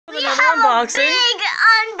unboxing. Big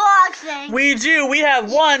unboxing. We do. We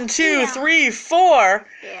have 1, 2, 3, 4.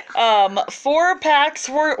 Yeah. 4 packs,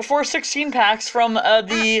 four 16 packs from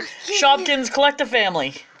the Shopkins collective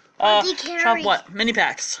family. What? Mini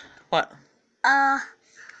packs. What?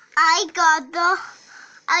 I got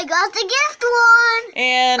the gift one.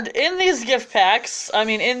 And in these gift packs, I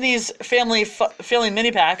mean, in these family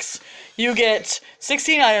mini packs, you get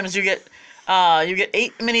 16 items. You get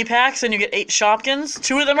 8 mini packs, and you get 8 Shopkins.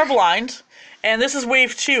 2 of them are blind, and this is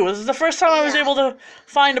Wave 2. This is the first time I was able to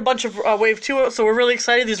find a bunch of Wave 2, so we're really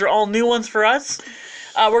excited. These are all new ones for us.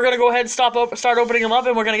 We're gonna go ahead and start opening them up,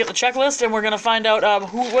 and we're gonna get the checklist, and we're gonna find out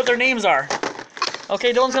what their names are.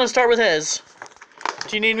 Okay, Dylan's gonna start with his.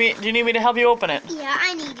 Do you need me to help you open it? Yeah,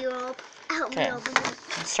 I need you to help me open it.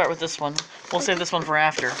 Let's start with this one. We'll save this one for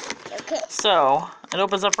after. Okay. So it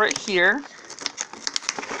opens up right here,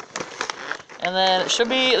 and then there should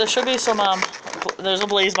be some there's a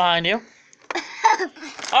blaze behind you.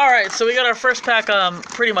 All right, so we got our first pack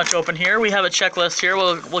pretty much open here. We have a checklist here.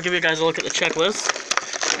 We'll give you guys a look at the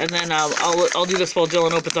checklist, and then I'll do this while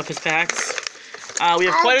Dylan opens up his packs. We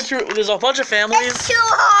have there's a bunch of families. It's too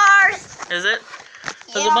hard. Is it?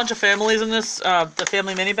 There's a bunch of families in this, the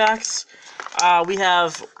family mini packs. We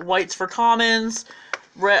have whites for commons,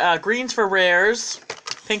 greens for rares,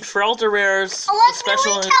 pink for ultra rares, What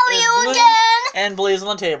special did we tell you blue, again? and blaze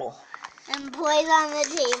on the table. And blaze on the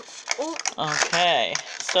table. Ooh. Okay,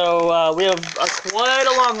 so we have quite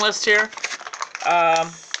a long list here.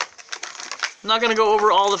 I'm not going to go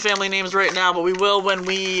over all the family names right now, but we will when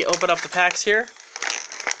we open up the packs here.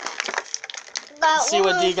 Let's see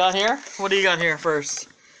what D got here. What do you got here first?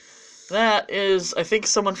 That is, I think,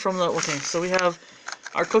 someone from the... Okay, so we have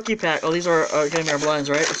our cookie pack. Oh, these are getting our blinds,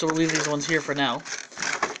 right? So we'll leave these ones here for now.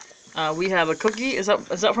 We have a cookie. Is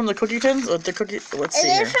that from the cookie tins? Or the cookie? Let's see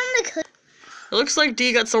here. It is from the cookie. It looks like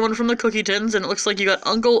D got someone from the cookie tins, and it looks like you got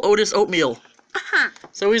Uncle Otis oatmeal.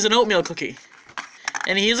 So he's an oatmeal cookie,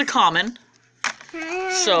 and he's a common.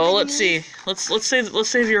 So let's see. Let's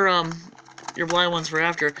save your blind ones for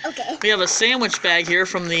after. Okay. We have a sandwich bag here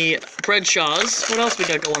from the bread shaws. What else we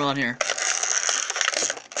got going on here?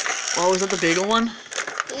 Oh, is that the bagel one?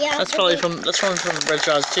 Yeah. That's probably from the bread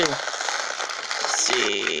shaws too. Let's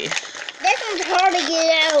see. This one's hard to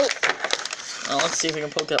get out. Well, let's see if we can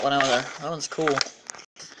poke that one out of there. That one's cool.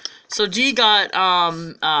 So G got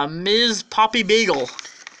Ms. Poppy Bagel.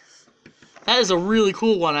 That is a really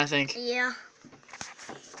cool one, I think. Yeah.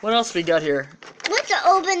 What else we got here? Let's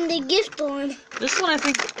open the gift one. This one I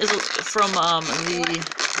think is from the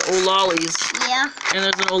O'Lollies. Yeah. And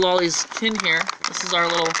there's an O'Lollies tin here. This is our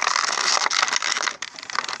little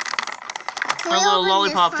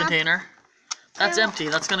lollipop container. That's empty.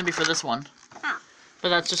 That's gonna be for this one. Oh. But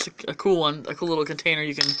that's just a cool one, a cool little container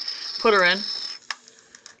you can put her in.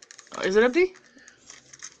 Is it empty?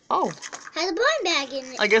 Oh. Has a blind bag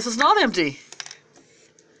in it. I guess it's not empty.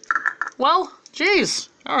 Well, jeez.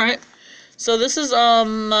 All right. So this is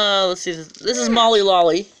let's see. This is Molly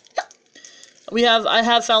Lolly. I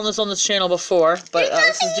have found this on this channel before, but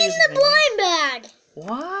this is G's in the blind bag.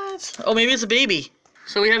 What? Oh, maybe it's a baby.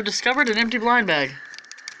 So we have discovered an empty blind bag.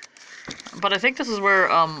 But I think this is where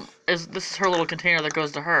this is her little container that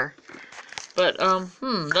goes to her. But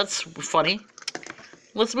that's funny.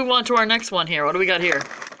 Let's move on to our next one here. What do we got here?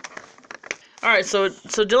 All right, so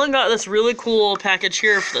Dylan got this really cool package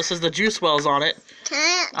here. This says the Juice Wells on it.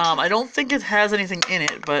 I don't think it has anything in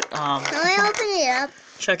it, but can I open it up?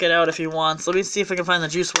 Check it out if he wants. Let me see if I can find the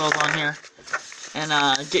Juice Wells on here, and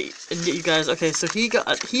get you guys. Okay, so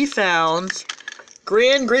he found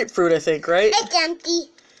Grand Grapefruit, I think, right? It's empty.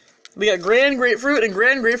 We got Grand Grapefruit, and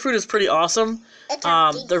Grand Grapefruit is pretty awesome. It's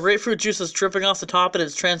empty. The grapefruit juice is dripping off the top, and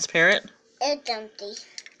it's transparent. It's empty.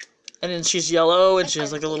 And then she's yellow, and she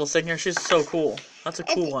has like a little thing here. She's so cool. That's a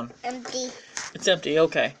cool one. Empty. It's empty.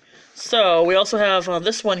 Okay. So we also have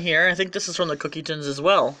this one here. I think this is from the cookie tins as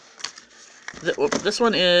well. This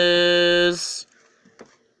one is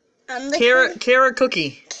carrot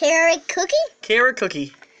cookie. Carrot cookie? Carrot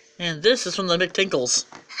cookie. And this is from the McTinkles.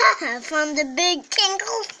 From the Big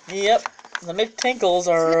Tinkles? Yep. The McTinkles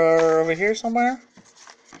are over here somewhere.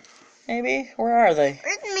 Maybe? Where are they?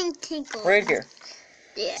 Where's the McTinkles? Right here.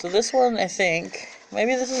 Yeah. So this one, I think,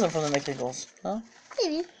 maybe this isn't from the McTinkles. Huh?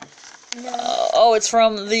 Maybe. No. Oh, it's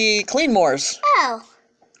from the Clean Moors. Oh.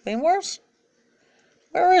 Clean Moors?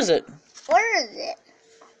 Where is it? Where is it?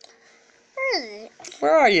 Where is it?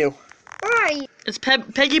 Where are you? Where are you? It's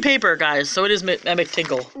Peggy Paper, guys, so it is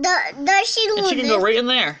McTinkle. Does she live? And she can go right in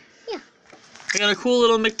there. Yeah. We got a cool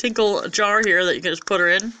little McTinkle jar here that you can just put her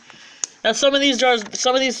in. Now, some of these jars,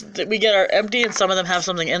 some of these that we get are empty, and some of them have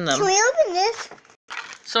something in them. Can we open this?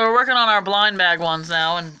 So we're working on our blind bag ones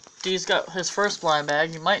now, and Dee's got his first blind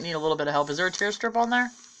bag. You might need a little bit of help. Is there a tear strip on there?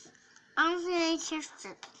 I don't see any tear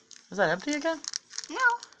strip. Is that empty again? No.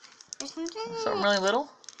 There's something in Something it. really little?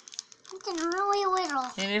 Something really little.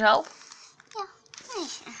 You need help? Yeah. I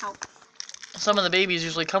should help. Some of the babies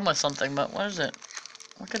usually come with something, but what is it?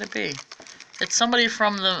 What could it be? It's somebody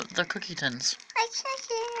from the cookie tins. I checked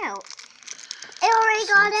it out. It already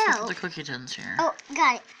So got let's look out. at the cookie tins here. Oh,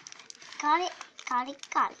 got it. Got it. Got it.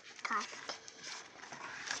 Got it. Got it.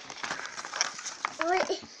 What?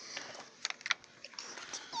 And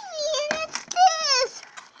it's this.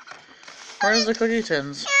 Where's the cookie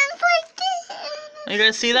tins? And it's like this. You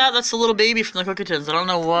guys see that? That's the little baby from the cookie tins. I don't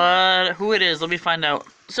know who it is. Let me find out.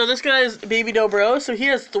 So this guy's Baby Dobro. So he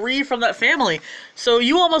has 3 from that family. So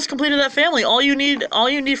you almost completed that family. All you need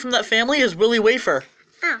from that family is Willy Wafer.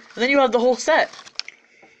 Oh. And then you have the whole set.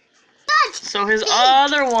 That's So his big.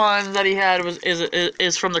 other one that he had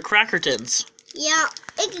is from the Cracker Tins. Yeah,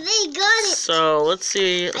 they got it. So let's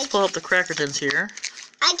see. Let's pull up the Cracker Tins here.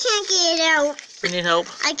 I can't get it out. You need help?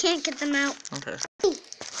 I can't get them out. Okay.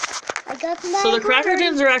 I got my So the Cracker glittery.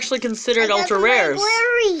 Tins are actually considered I got ultra my rares.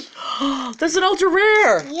 glittery. That's an ultra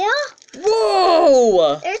rare. Yeah,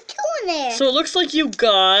 Whoa! there's 2 in there. So it looks like you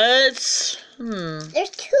got. There's 2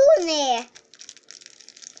 in there.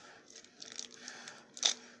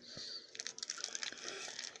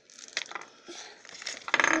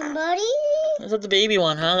 Somebody? Is that the baby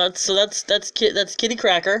one, huh? That's Kitty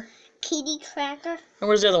Cracker. Kitty Cracker. And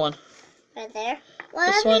where's the other one? Right there. Why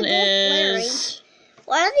This are one they both glittery? is.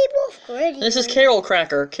 Why are they both gritty? This is Carol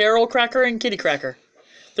Cracker. Carol Cracker and Kitty Cracker.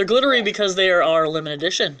 They're glittery because they are limited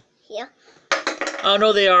edition. Yeah. Oh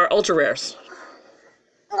no, they are ultra rares.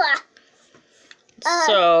 Ah.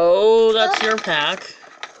 So that's your pack.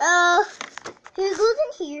 Who goes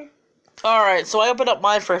in here? Alright, so I opened up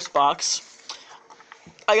my first box.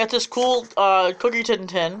 I got this cool cookie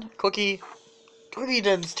tins tin. Cookie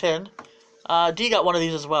tins tin. Dee got one of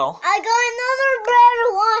these as well. I got another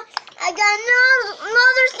bread one. I got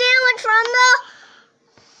another sandwich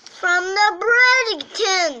from the bread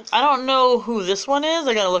tin. I don't know who this one is.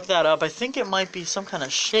 I gotta look that up. I think it might be some kind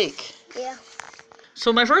of shake. Yeah.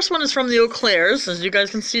 So my first one is from the Eau Claire's. As you guys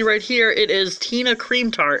can see right here, it is Tina Cream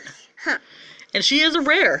Tart. Huh. And she is a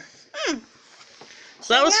rare.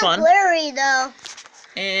 So that was She's fun. not glittery though.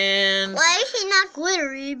 And Why is she not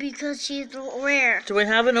glittery? Because she's rare. do we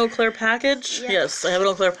have an Eau Claire package? Yeah. Yes, I have an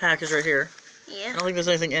Eau Claire package right here. I Yeah. don't think there's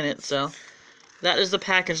anything in it, so that is the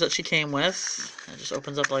package that she came with. It just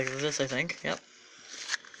opens up like this, I think. Yep.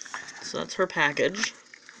 So that's her package.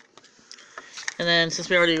 And then since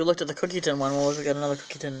we already looked at the cookie tin one, we got another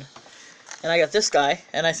cookie tin. And I got this guy,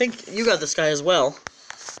 and I think you got this guy as well.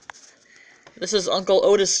 This is Uncle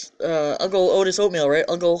Otis oatmeal, right?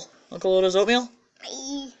 Uncle Otis oatmeal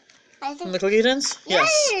I from think the cookie tins. Yes.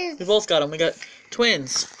 We both got them. We got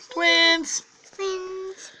twins. Twins.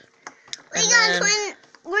 twins. We And got then- twin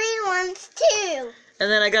green ones too.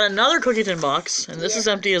 And then I got another cookie tin box, and this is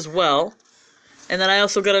empty as well. And then I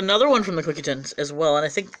also got another one from the cookie tins as well, and I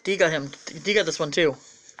think Dee got this one too.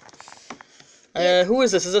 Who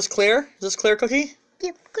is this? Is this Claire? Is this Claire cookie?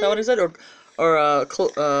 Yep. Is that what he said? Or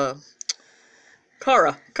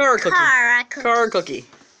Cara cookie. Cara cookie.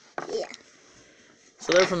 Yeah.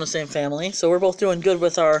 So they're from the same family. So we're both doing good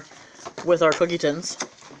with our cookie tins.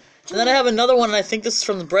 And then I have another one, and I think this is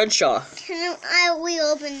from the Bread Shaw. Can we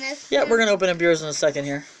open this? Yeah, we're gonna open up yours in a second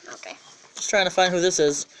here. Okay. Just trying to find who this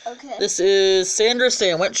is. Okay. This is Sandra's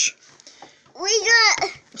Sandwich. We got.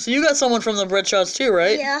 So you got someone from the Bread Shots too,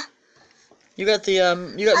 right? Yeah. You got the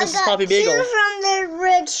you got I Mrs. got Poppy Bagel. 2 from the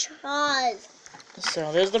Rich Shaws.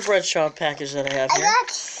 So there's the Bread Shop package that I have I here. got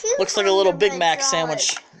 2. Looks like from a little the Big Red Mac Shaws.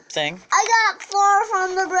 sandwich thing. I got 4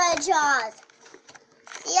 from the Bread Shaws.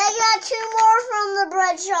 See, I got 2 more from the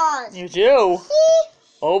Bread Shaws. You do? See?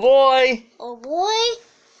 Oh boy. Oh boy.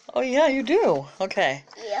 Oh yeah, you do. Okay.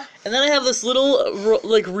 Yeah. And then I have this little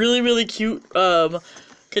like really cute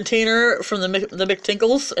container from the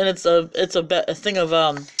McTinkles, and it's a thing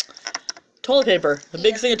of toilet paper, a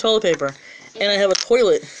big thing of toilet paper, and I have a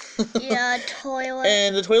toilet. Yeah, toilet.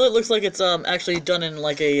 And the toilet looks like it's actually done in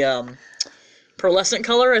like a pearlescent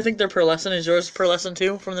color. I think they're pearlescent. Is yours pearlescent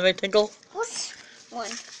too from the McTinkle? Which one?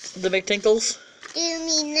 The McTinkles? Do you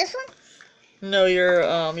mean this one? No,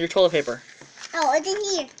 your toilet paper. Oh, it's in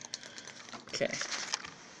here. Okay.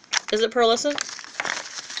 Is it pearlescent?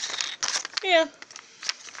 Yeah.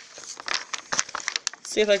 Let's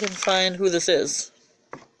see if I can find who this is.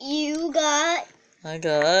 You got. I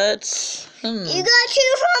got. You got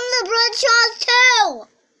 2 from the Bread Shaws too.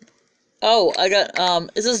 Oh, I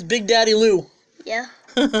got. Is this Big Daddy Lou? Yeah.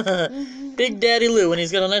 Big Daddy Lou, and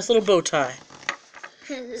he's got a nice little bow tie.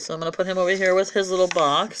 So I'm going to put him over here with his little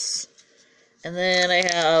box. And then I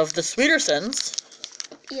have the Sweetersons.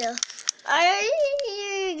 Yeah.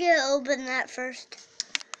 I'm gonna open that first.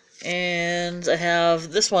 And I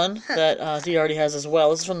have this one that Dee already has as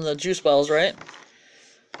well. This is from the Juice Wells, right?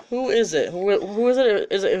 Who is it? Who is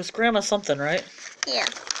it? It was Grandma something, right? Yeah.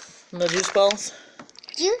 From the Juice Wells?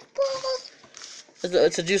 Juice balls?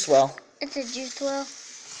 It's a Juice Well. It's a juice well.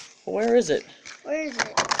 Where is it? Where is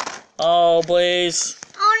it? Oh, Blaze.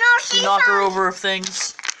 Oh no, You knock her over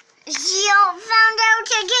things. She found out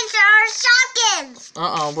to get our Shopkins.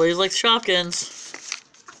 Uh-oh, Blaze likes Shopkins.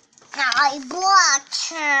 I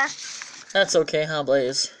blocked her. That's okay, huh,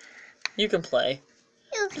 Blaze? You can play.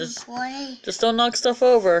 You can play. Just don't knock stuff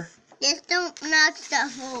over. Just don't knock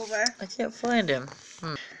stuff over. I can't find him.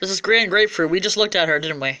 This is Grand Grapefruit. We just looked at her,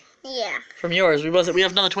 didn't we? Yeah. From yours. We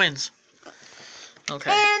have another twins.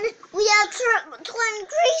 Okay. And we have twin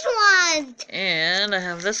green ones. And I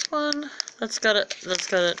have this one. That's got it.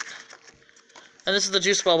 And this is the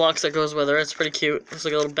Juice Well box that goes with her. It's pretty cute. It's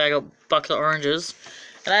like a little bucket of oranges.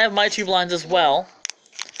 And I have my 2 blinds as well.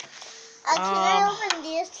 Can I open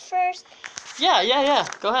this first? Yeah.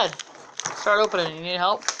 Go ahead. Start opening. You need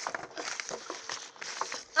help?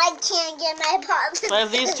 I can't get my pop. So I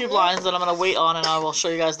have these 2 blinds that I'm going to wait on, and I will show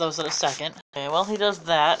you guys those in a second. Okay, well, he does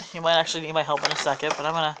that. You might actually need my help in a second, but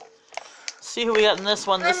I'm going to see who we got in this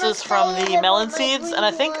one. This is from the melon seeds, and I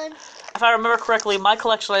think, if I remember correctly, my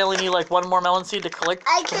collection, I only need like 1 more melon seed to complete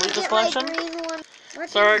this collection.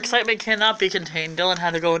 So our excitement cannot be contained. Dylan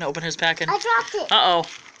had to go and open his pack, and I dropped it. uh-oh,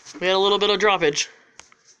 we had a little bit of droppage.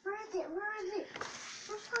 Where is it?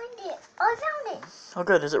 Let's find it. Oh, I found it. Oh,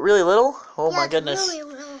 good. Is it really little? Oh, Yeah, my it's goodness. Really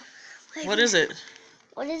little. What is it?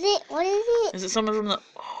 What is it? What is it? Is it someone from the...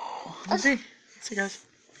 Oh, let's see. Let's see, guys.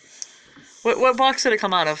 What box did it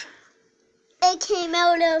come out of? It came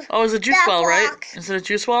out of... Oh, it's a Juice Well, right? box. Is it a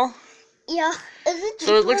Juice Well? Yeah. Is it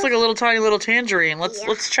So it looks like a little tiny little tangerine.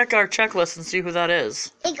 Let's check our checklist and see who that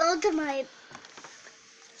is. It goes to my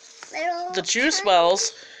little... The Juice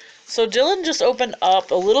Wells. So Dylan just opened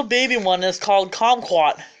up a little baby one that's called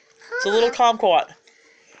Kumquat. It's a little Kumquat.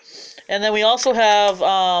 And then we also have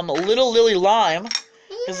Little Lily Lime.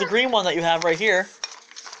 Is the green one that you have right here.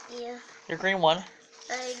 Yeah. Your green one.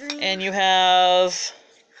 I agree. And you have...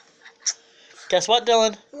 Guess what,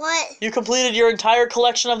 Dylan? What? You completed your entire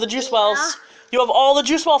collection of the Juice Wells. You have all the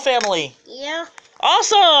Juice Well family. Yeah.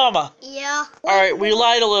 Awesome! Yeah. Alright, we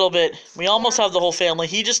lied a little bit. We almost have the whole family.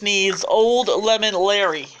 He just needs Old Lemon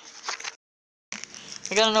Larry.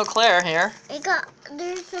 We got an Eau Claire here.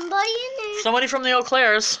 There's somebody in there. Somebody from the Eau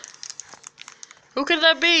Claires. Who could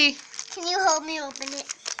that be? Can you help me open it?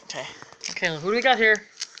 Okay. Okay, who do we got here?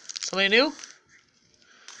 Somebody new?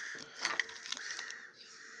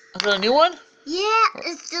 Is that a new one? Yeah,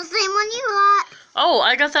 it's the same one you got. Oh,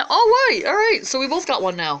 I got that. Oh, right. Alright, so we both got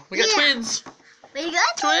one now. We got twins. We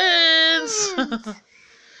got Twins!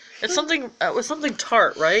 It's something, it was something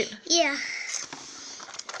tart, right? Yeah.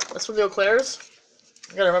 That's from the Eau Claires?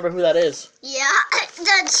 I gotta remember who that is. Yeah, the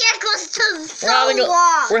checklist is so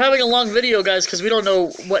long. We're having a long video, guys, because we don't know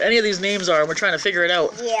what any of these names are, and we're trying to figure it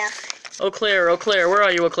out. Yeah. Eau Claire, where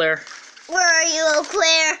are you, Eau Claire? Where are you, Eau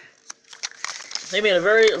Claire? They made a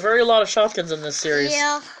very lot of Shopkins in this series.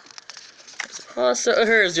 Yeah. So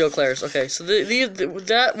here's the Eau Claires. Okay, so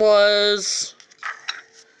that was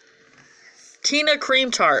Tina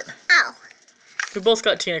Cream Tart. Oh. We both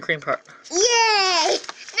got Tina Cream Tart. Yay!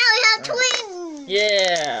 Now we have twins.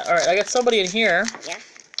 Yeah. All right, I got somebody in here. Yeah.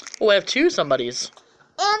 Oh, I have 2 somebodies.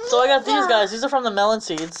 And So I got these guys. These are from the melon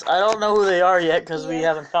seeds. I don't know who they are yet because we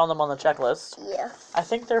haven't found them on the checklist. Yeah. I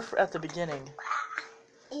think they're at the beginning.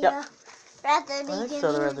 Yeah. Yep. At the beginning. I think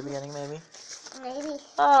so. They're at the beginning, maybe. Maybe.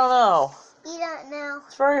 I don't know. You don't know.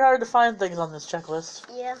 It's very hard to find things on this checklist.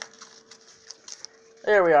 Yeah.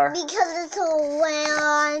 There we are. Because it's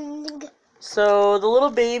long. So the little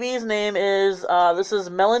baby's name is, this is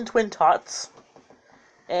Melon Twin Tots.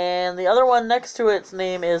 And the other one next to its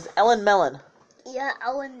name is Ellen Melon. Yeah,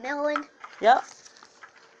 Ellen Melon. Yep.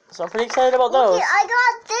 So I'm pretty excited about those. Okay, I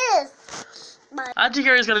got this. Auntie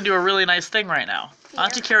Carrie's going to do a really nice thing right now. Yeah.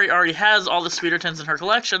 Auntie Carrie already has all the Sweetertons in her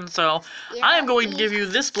collection, so I am going to give you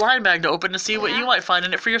this blind bag to open to see what you might find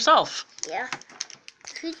in it for yourself. Yeah.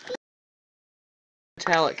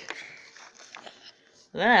 Metallic.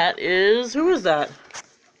 That is... Who is that?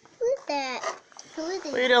 Who's that? Who is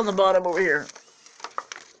it? Way down the bottom over here.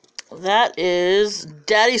 That is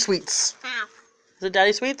Daddy Sweets. Ow. Is it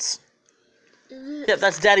Daddy Sweets? Yep,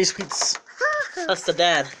 that's Daddy Sweets. That's the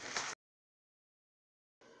dad.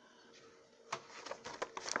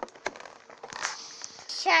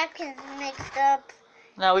 Shopkins mixed up.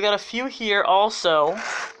 Now we got a few here also.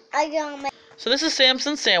 I got my. So this is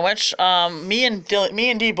Samson sandwich. Me and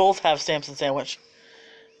Dee both have Samson sandwich,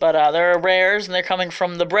 but they're rares and they're coming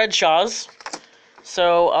from the Breadshaws.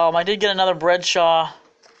 So I did get another Breadshaw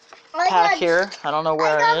pack here. I don't know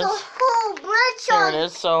where it is. The whole Breadshaw. There it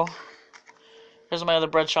is. So here's my other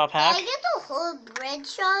Breadshaw pack. Did I get the whole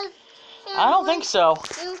Breadshaw? I don't think so.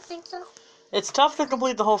 You don't think so? It's tough to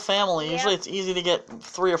complete the whole family. Yeah. Usually it's easy to get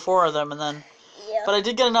 3 or 4 of them, and then. Yeah. But I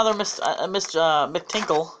did get another Miss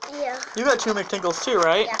McTinkle. Yeah. You got 2 McTinkles too,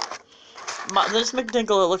 right? Yeah. This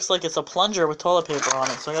McTinkle, it looks like it's a plunger with toilet paper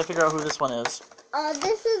on it, so I gotta figure out who this one is.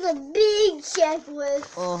 This is a big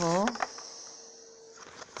checklist. Uh-huh.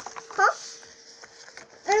 Huh?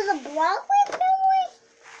 There's a broccoli family?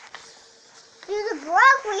 There's a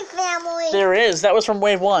broccoli family. There is. That was from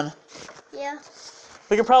Wave 1. Yeah.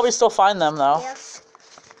 We could probably still find them, though. Yeah.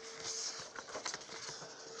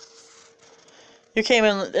 You came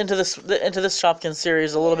into this Shopkins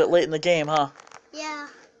series a little bit late in the game, huh? Yeah.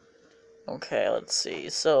 Okay, let's see.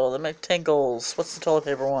 So, the McTinkles. What's the toilet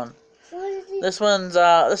paper one? What is it? This one's,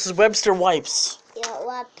 this is Webster Wipes. Yeah,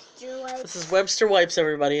 lobster wipes. This is Webster Wipes,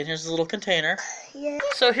 everybody, and here's a little container. Yeah.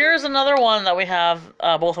 So here's another one that we have,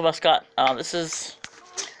 both of us got. This is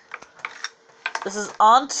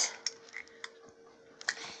Aunt.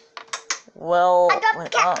 Well,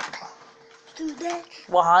 wait,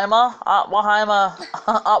 Wahaima? Aunt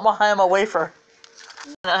Wahaima wafer.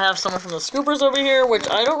 And I have some from the scoopers over here, which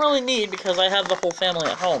I don't really need because I have the whole family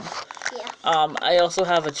at home. Yeah. I also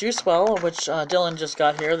have a juice well, which Dylan just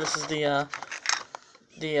got here. This is the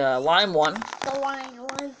lime one. The lime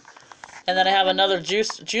one. And then I have another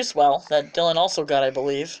juice well that Dylan also got, I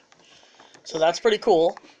believe. So that's pretty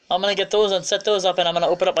cool. I'm going to get those and set those up, and I'm going to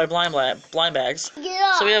open up my blind bags.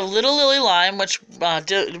 Yeah. So we have Little Lily Lime, which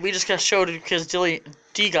we just got showed because Dee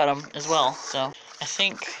got them as well. So I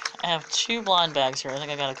think I have 2 blind bags here. I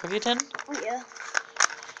think I got a cookie tin. Yeah.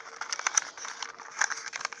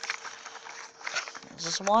 Is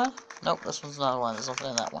this one? Nope, this one's not one. There's nothing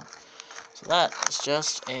in that one. So that is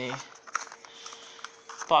just a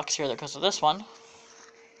box here that goes with this one.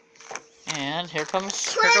 And here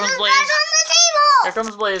comes Blaze. Here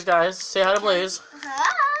comes Blaze, guys. Say hi to Blaze.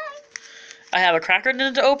 Hi. I have a cracker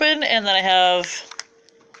tin to open, and then I have...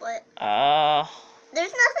 What?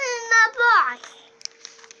 There's nothing in that box.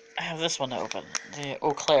 I have this one to open. The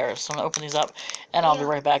Eau Claire's. So I'm going to open these up, and I'll be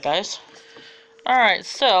right back, guys. Alright,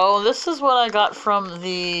 so this is what I got from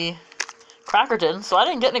the cracker tin. So I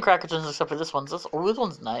didn't get any cracker tins except for this one. This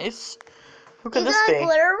one's nice. Who could this be? You got a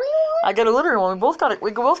glittery one? I got a glittery one. We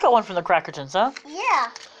both got one from the cracker tins, huh?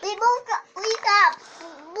 Yeah. We both got a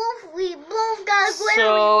glittery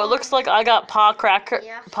So one. it looks like I got Pa Cracker.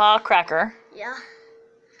 Yeah. Pa Cracker. Yeah.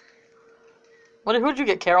 Who'd you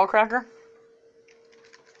get? Carol Cracker?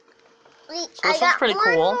 So this one's pretty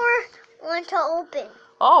cool. One more one to open.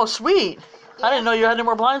 Oh, sweet. Yeah. I didn't know you had any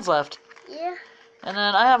more blinds left. Yeah. And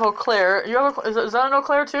then I have Eau Claire. You have is that an Eau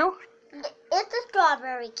Claire too? It's a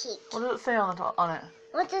strawberry cake. What does it say on it?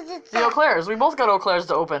 What does it say? The Eau Claires. We both got Eau Claires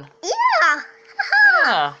to open. Yeah.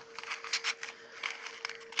 Yeah.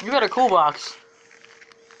 You got a cool box.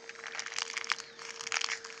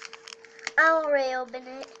 I'll reopen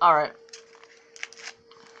it. Alright.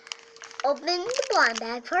 Open the blind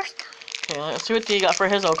bag first. Okay, let's see what Dee got for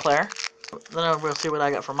his Eau Claire. Then we'll see what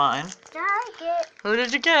I got for mine. Who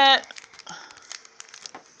did you get?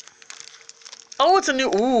 Oh, it's a new...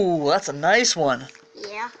 Ooh, that's a nice one.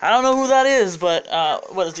 Yeah. I don't know who that is, but,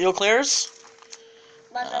 what is the Eau Claires?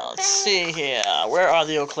 Let's see here. Where are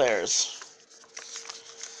the Eau Claires?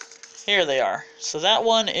 Here they are. So that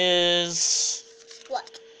one is...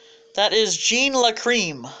 What? That is Jean La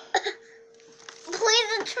Creme. Please,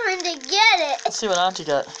 I'm trying to get it. Let's see what Auntie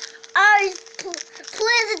got. Please,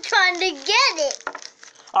 I'm trying to get it.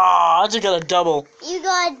 Ah, Auntie got a double. You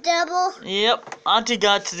got a double? Yep. Auntie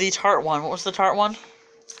got the tart one. What was the tart one?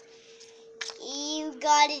 You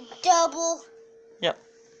got a double. Yep.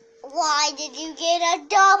 Why did you get a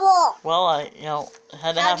double? Well, it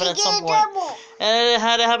had to happen at some point. Double? And it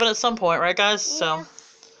had to happen at some point, right, guys? Yeah. So,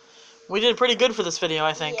 we did pretty good for this video,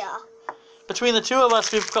 I think. Yeah. Between the two of us,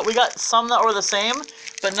 we got some that were the same,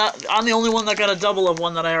 but I'm the only one that got a double of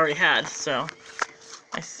one that I already had. So,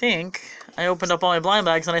 I think I opened up all my blind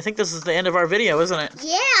bags, and I think this is the end of our video, isn't it?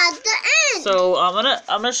 Yeah, at the end. So I'm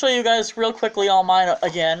gonna show you guys real quickly all mine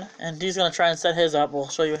again, and Dee's gonna try and set his up. We'll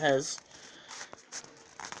show you his.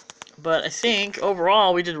 But I think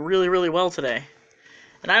overall we did really, really well today,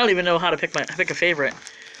 and I don't even know how to pick a favorite.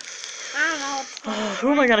 I don't know.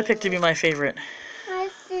 Who am I gonna pick to be my favorite? I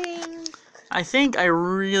think I think I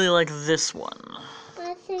really like this one.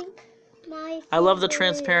 I think I love the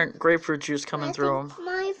transparent grapefruit juice coming through them.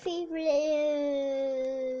 My favorite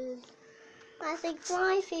is... I think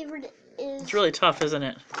my favorite is... It's really tough, isn't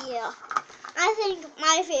it? Yeah. I think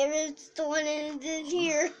my favorite's the one in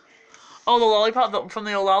here. Oh, the lollipop from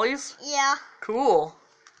the O'Lollies? Yeah. Cool.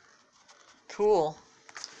 Cool.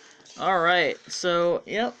 Alright, so,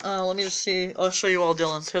 yep, let me just see. I'll show you all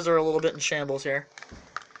Dylan's. His are a little bit in shambles here.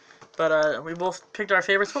 But we both picked our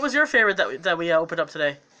favorites. What was your favorite that we opened up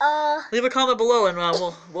today? Leave a comment below and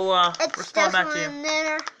we'll respond back to you. In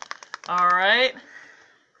there. Alright.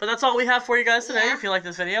 But that's all we have for you guys today. Yeah. If you like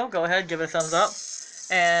this video, go ahead, give it a thumbs up.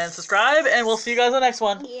 And subscribe, and we'll see you guys on the next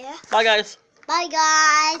one. Yeah. Bye, guys. Bye,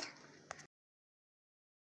 guys.